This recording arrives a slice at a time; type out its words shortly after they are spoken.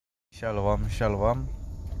Shalom, shalom.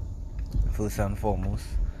 First and foremost,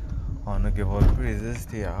 I want to give all praises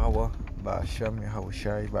to Yahweh, Ba'ashem,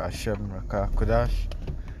 Yahushai, Ba'ashem, Rakah, Kodash.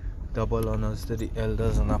 Double honors to the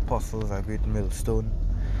elders and apostles, a great millstone.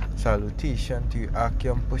 Salutation to you,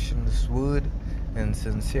 Akim, pushing this word in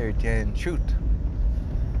sincerity and truth.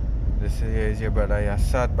 This is your brother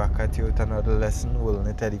Yassad back at you with another lesson, will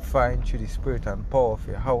not edifying through the spirit and power of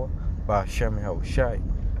Yahweh, Ba'ashem, Yahushai.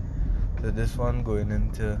 So this one going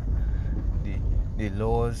into the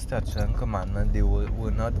laws, statutes, and commandments, they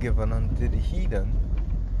were not given unto the heathen.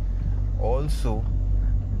 Also,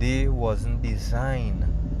 they wasn't designed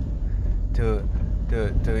to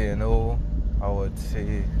I would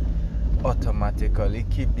say, automatically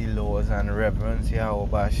keep the laws and reverence Yahweh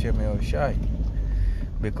B'Ashem Yahushai.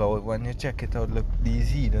 Because when you check it out, look, these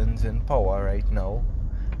heathens in power right now,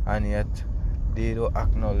 and yet they don't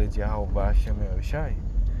acknowledge Yahweh B'Ashem Yahushai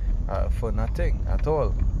for nothing at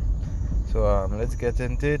all. So let's get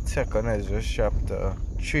into it. 2nd Ezra chapter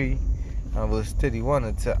 3 and verse 31.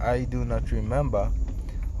 It says, I do not remember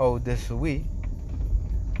how this way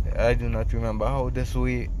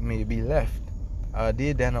may be left. Are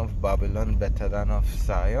they then of Babylon better than of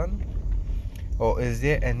Zion? Or is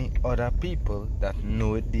there any other people that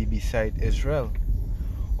knoweth thee beside Israel?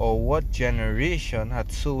 Or what generation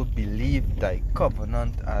hath so believed thy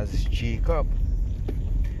covenant as Jacob?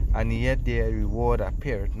 And yet their reward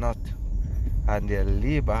appeareth not, and their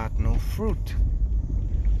labor hath no fruit.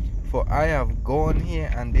 For I have gone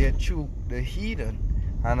here and there through the heathen,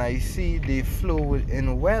 and I see they flow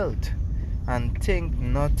in wealth, and think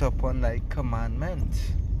not upon thy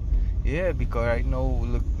commandments. Yeah, because right now,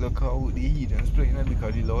 look how the heathens playing it,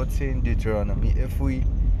 because the Lord saying in Deuteronomy, if we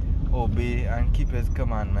obey and keep his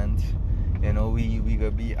commandments, we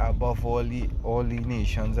gonna be above all the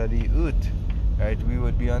nations of the earth. Right? We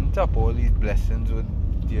would be on top. All these blessings would,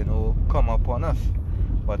 come upon us.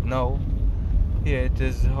 But now, here it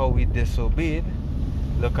is how we disobeyed.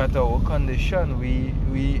 Look at our condition. We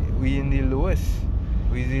in the lowest.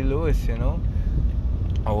 We the lowest,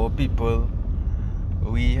 Our people,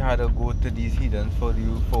 we had to go to these heathens for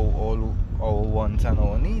all our wants and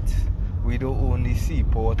our needs. We don't own the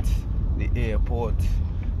seaports, the airports,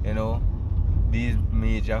 these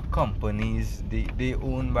major companies, they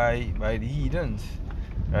owned by the heathens,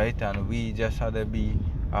 right? And we just had to be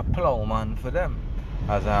a plowman for them.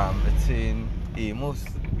 As it's saying Amos,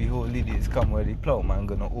 behold the days come where the plowman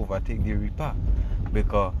gonna overtake the reaper.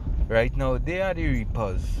 Because right now they are the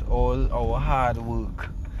reapers, all our hard work.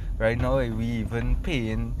 Right now we even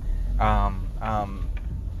paying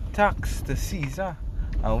tax to Caesar.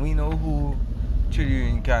 And we know who through the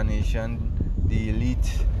reincarnation, the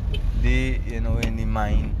elite, they in the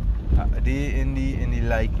mind, they in the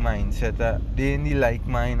like mindset, they in the like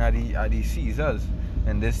mind are the Caesars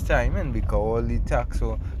in this time, and because all the tax,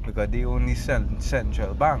 because they only send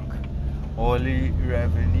central bank, all the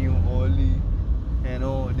revenue, all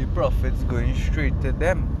the profits going straight to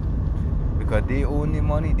them, because they own the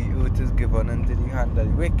money. The earth is given into the hand of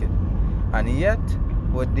the wicked, and yet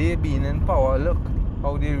what they being in power, look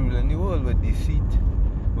how they rule in the world with deceit,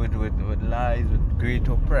 with lies, with great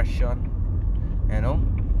oppression.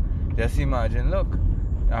 Just imagine, look,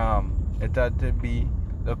 it had to be,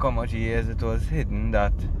 look how much years it was hidden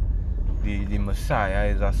that the Messiah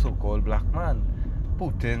is a so-called black man.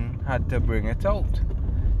 Putin had to bring it out,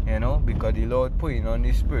 because the Lord putting on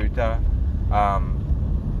the spirit their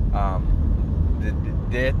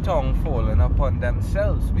tongue falling upon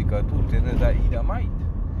themselves, because Putin is an Edomite,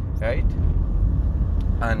 right?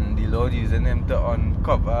 And the Lord using him to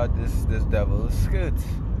uncover this devil's skirts.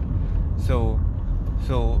 So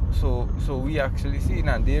we actually see,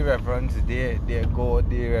 and they reverence their God,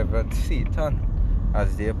 they reverence Satan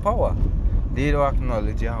as their power. They don't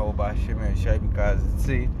acknowledge Yahweh B'Ashem Yahushai, because it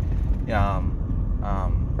say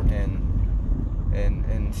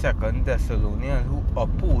in 2nd Thessalonians, who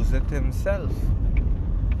opposed it himself,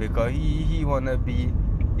 because he wanna be,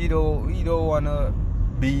 he don't wanna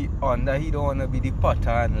be under, he don't wanna be the potter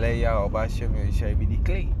and let Yahweh B'Ashem Yahushai be the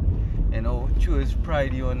clay. Through his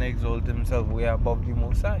pride, he wanna exalt himself way above the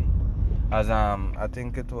Most High. As I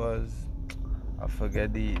think it was, I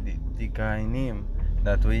forget the guy name,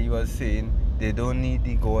 that way he was saying they don't need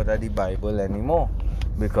the God of the Bible anymore,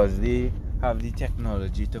 because they have the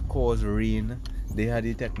technology to cause rain. They have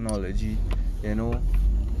the technology, to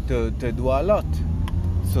do a lot.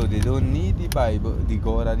 So they don't need the Bible, the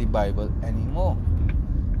God of the Bible anymore,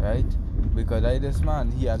 right? Because this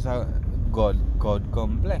man, he has a God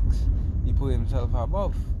complex. He put himself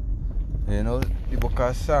above. The book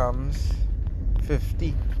of Psalms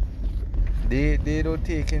 50, they don't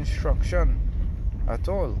take instruction at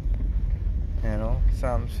all.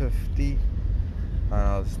 Psalms 50, and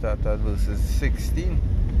I'll start at verses 16.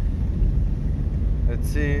 Let's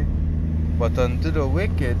see. But unto the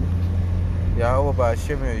wicked, Yahweh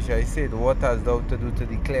Hashem Yahushai said, what hast thou to do to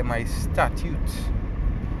declare my statutes?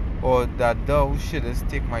 Or that thou shouldest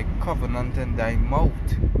take my covenant in thy mouth,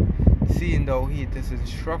 seeing thou hatest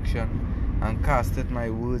instruction, and casteth my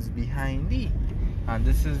words behind thee. And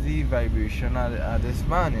this is the vibration of this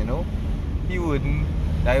man, He wouldn't.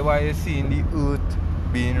 That's why you're seeing the earth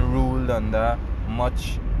being ruled under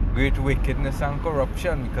much great wickedness and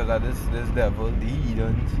corruption, because of this devil, the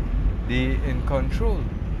heathens, they in control,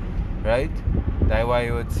 right? That's why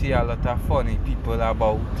you would see a lot of funny people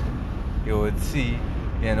about. You would see,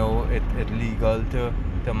 it legal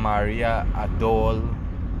to marry a doll.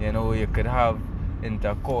 You could have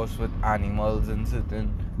intercourse with animals in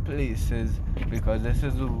certain places, because this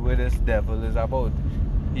is what this devil is about.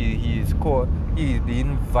 He's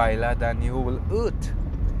being viler than the whole earth.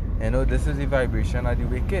 This is the vibration of the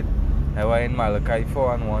wicked. That's why in Malachi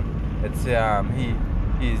 4:1 it says he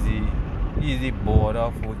is the board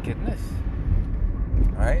of wickedness.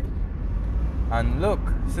 Right? And look,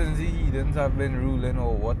 since the heathens have been ruling,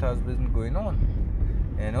 what has been going on?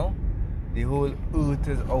 The whole earth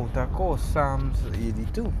is out of course. Psalms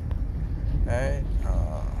 82. Right?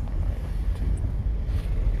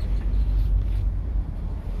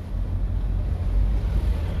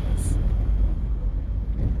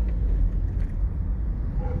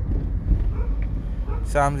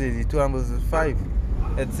 Psalms 82 and verses 5.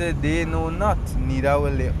 It said, they know not, neither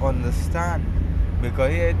will they understand.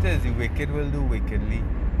 Because here it is, the wicked will do wickedly,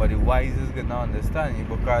 but the wise is going to understand. In the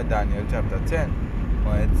book of Daniel chapter 10,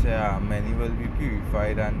 when it says, many will be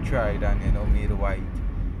purified and tried and, made white.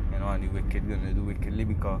 And the wicked going to do wickedly,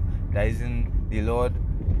 because that isn't, the Lord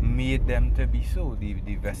made them to be so. The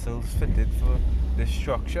vessels fitted for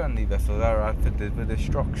destruction. The vessels are fitted for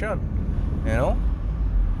destruction.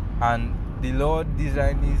 And the Lord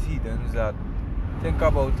designed these heathens that, think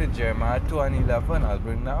about it, Jeremiah 2:11, I'll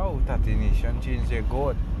bring that out, that the nation change their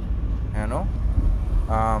God.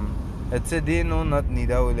 It said, they know not,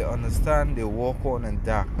 neither will they understand, they walk on in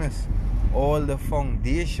darkness. All the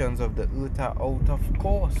foundations of the earth are out of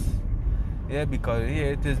course. Yeah, because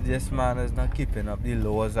here it is, this man is not keeping up the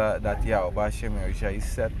laws that Yahweh Hashem Yahushai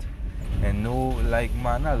set. And no, like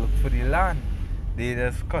man, I look for the land. They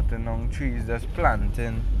just cutting down trees, just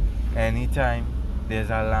planting. Anytime there's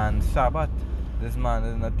a land Sabbath, this man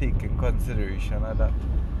is not taking consideration of that.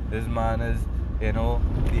 This man is,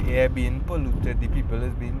 the air being polluted, the people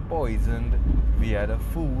is being poisoned via the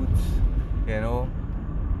foods,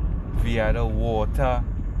 via the water.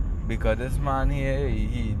 Because this man here,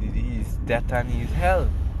 he's death and he's hell.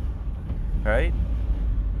 Right?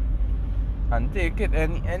 And take it,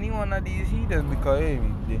 any one of these heathens, because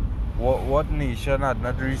what nation had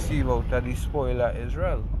not received out of the spoil of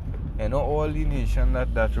Israel? All the nation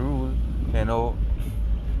that rule,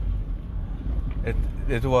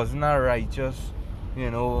 it wasn't a righteous,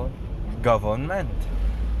 government.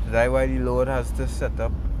 That's why the Lord has to set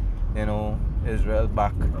up, Israel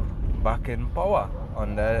back in power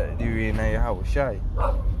under the reign of Yahushai.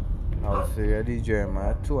 I'll say the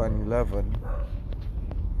Jeremiah 2:11.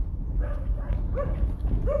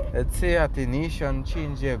 It say that the nation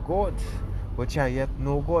change their gods, which are yet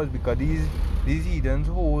no gods, because these heathens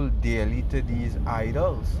hold dearly to these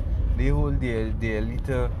idols. They hold dearly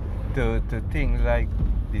to things like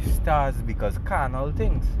the stars, because carnal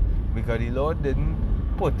things. Because the Lord didn't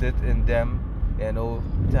put it in them,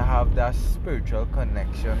 to have that spiritual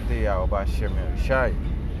connection to Yahweh Hashem Yahushai.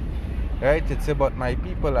 Right? It's about my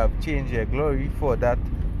people have changed their glory for that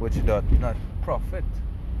which doth not profit.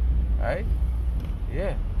 Right?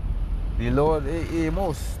 Yeah. The Lord,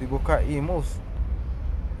 Amos, the book of Amos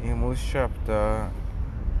chapter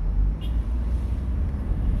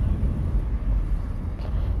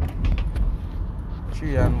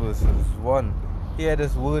 3 and verses 1. Hear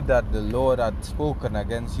this word that the Lord had spoken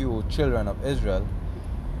against you, O children of Israel,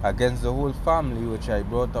 against the whole family which I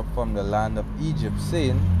brought up from the land of Egypt,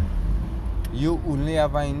 saying, you only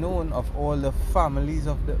have I known of all the families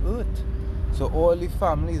of the earth. So all the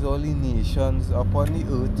families, all the nations upon the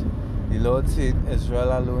earth, the Lord said,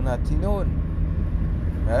 Israel alone hath he known.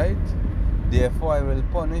 Right? Therefore I will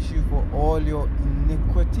punish you for all your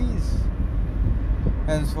iniquities.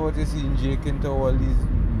 Henceforth you see Jake into all these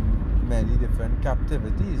many different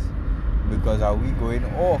captivities, because are we going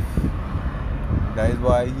off? That is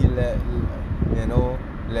why he led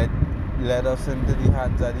us into the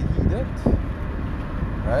hands of the heathens.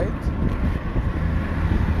 Right?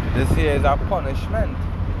 This here is a punishment.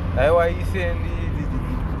 That's why he's saying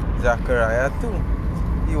the Zechariah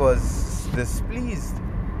 2. He was displeased.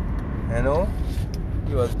 You know,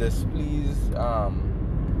 he was displeased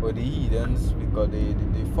with the heathens because they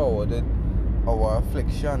forwarded our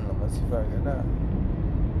affliction. Let me see if I get that.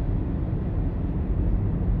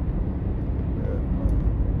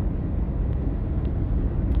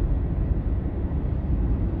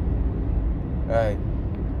 Right.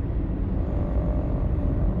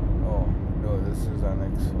 Oh no, this is our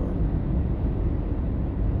next one.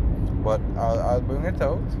 But I'll bring it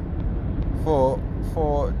out. For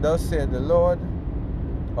thus said the Lord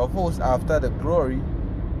of hosts, after the glory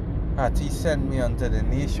hath he sent me unto the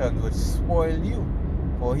nations which spoil you.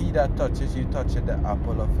 For he that touches you toucheth the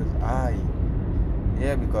apple of his eye.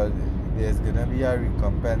 Yeah, because there's gonna be a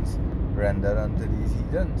recompense rendered unto these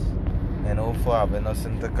heathens, you know, for having us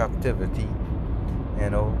into captivity. You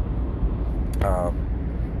know, I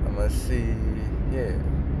must see here.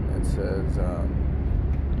 It says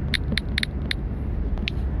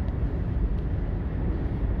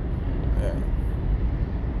yeah.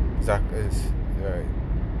 Zach is right.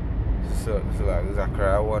 So like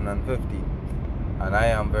Zechariah 1 and 15. And I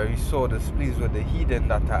am very sore displeased with the heathen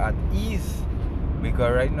that are at ease.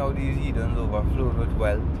 Because right now these heathens overflowed with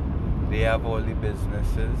wealth. They have all the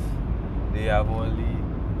businesses. They have all the,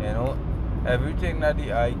 you know, everything that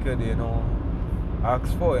the eye could, you know,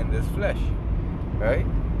 ask for in this flesh. Right?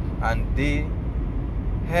 And they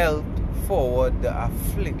helped forward the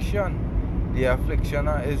affliction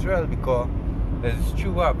of Israel, because it's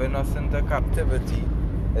true having us into captivity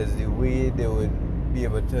is the way they would be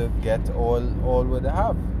able to get all what they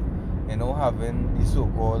have. You know, having the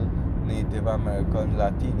so-called Native Americans,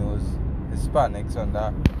 Latinos, Hispanics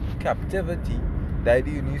under captivity, that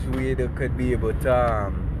the unique way they could be able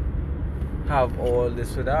to have all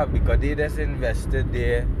this would have, because they just invested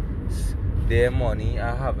their money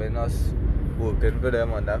and having us working for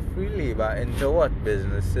them under free labor into what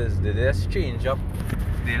businesses. They just change up.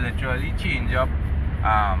 They literally change up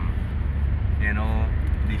you know,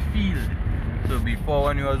 the field. So before,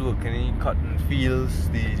 when you was working in cotton fields,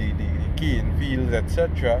 the cane fields,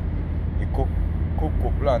 etc., the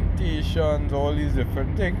cocoa plantations, all these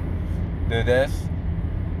different things, they just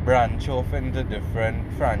branch off into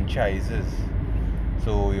different franchises.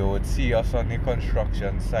 So you would see us on the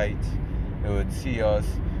construction site. You would see us,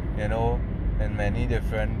 you know, in many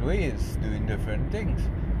different ways, doing different things.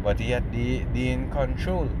 But yet they in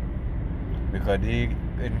control. Because they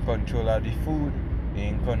in control of the food, they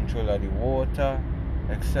in control of the water,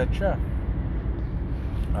 etc.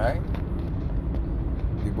 Right?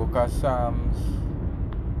 The book of Psalms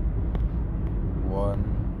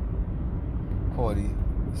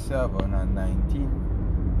 147 and 19.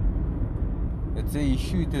 It says, he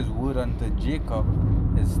shewed his word unto Jacob,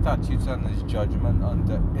 his statutes and his judgment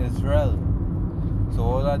unto Israel. So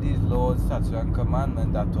all of these laws, statutes and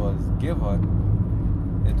commandments that was given,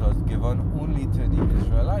 it was given only to the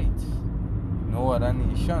Israelites, no other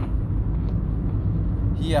nation.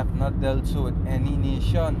 He hath not dealt so with any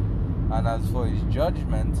nation, and as for his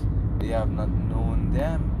judgment, they have not known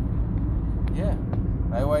them. Yeah,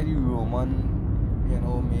 that's why the Roman, you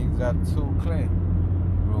know, makes that so clear.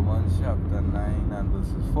 Romans chapter 9 and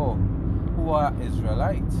verses 4. Who are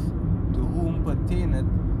Israelites, to whom pertaineth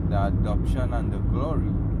the adoption and the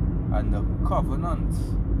glory, and the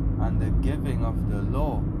covenants, and the giving of the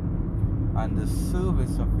law, and the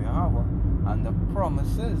service of Yahweh, and the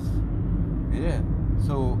promises. Yeah.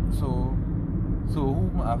 So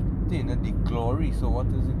whom obtained the glory. So what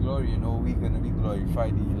is the glory? You know, we're gonna be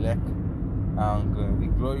glorified, the elect, and gonna be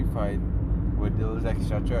glorified with those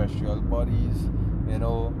extraterrestrial bodies. You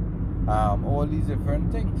know, all these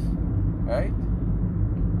different things, right?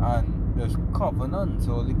 And there's covenants,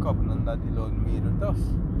 all the covenant that the Lord made with us.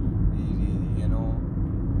 You know,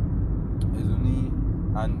 is only,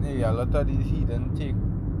 and a lot of these heathen take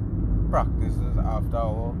practices after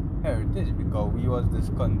our heritage, because we was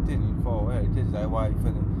discontinued for our heritage. That's why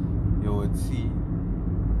you would see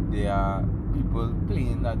there are people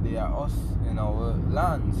claiming that they are us in our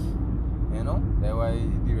lands. You know, that's why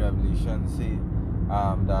the Revelation say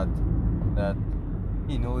that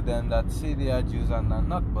you know them that say they are Jews and are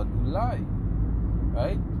not, but do lie.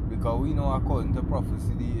 Right? Because we know, according to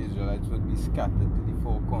prophecy, the Israelites would be scattered to the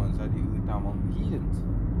four corners of the earth among the heathens.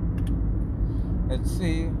 It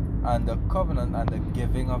say, and the covenant and the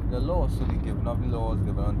giving of the law. So the giving of the law was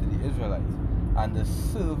given unto the Israelites, and the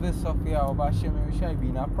service of Yahweh Hashem Yeshua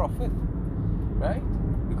being a prophet. Right?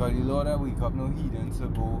 Because the Lord wake up no heathens to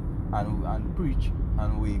go and preach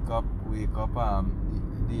and wake up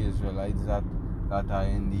the Israelites that are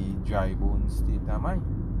in the dry bone state of mind.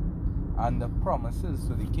 And the promises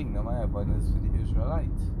to the kingdom of heaven is for the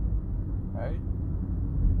Israelites. Right?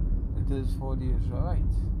 It is for the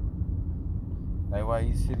Israelites. Like why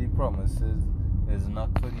you see the promises is not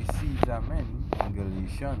for the seeds of many in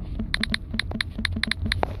Galatians.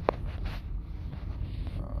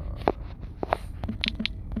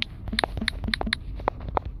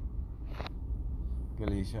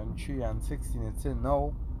 Galatians 3 and 16, it says,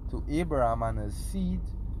 now to Abraham and his seed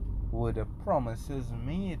were the promises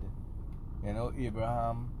made. You know,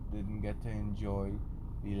 Abraham didn't get to enjoy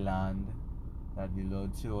the land that the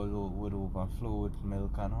Lord said would overflow with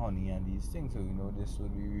milk and honey and these things. So, you know, this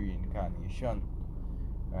would be reincarnation.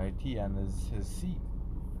 Right? He and his seed.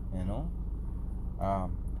 You know.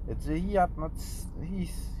 It's a he hath not,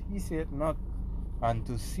 he said not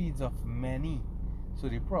unto seeds of many. So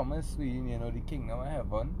the promise being, you know, the kingdom of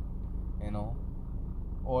heaven, you know,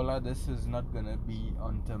 all of this is not gonna be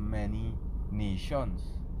unto many nations,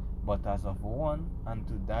 but as of one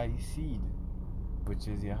unto thy seed, which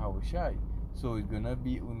is Yahushai. So it's gonna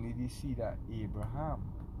be only the seed of Abraham,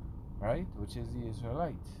 right? Which is the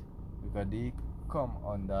Israelites, because they come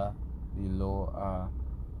under the law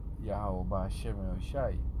of Yahweh Shem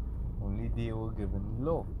Yahushai. Only they were given the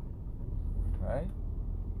law, right?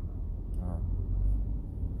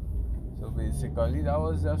 So basically that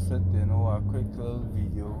was just it, you know, a quick little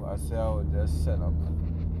video. I said I would just set up,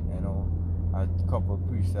 you know, a couple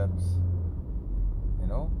precepts, you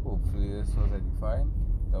know. Hopefully this was edifying.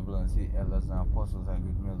 Double and say elders and apostles are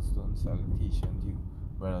good millstone. Salutation to you,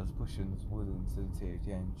 brothers pushing smooth in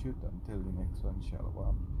sincerity and truth. Until the next one,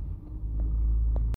 shalom.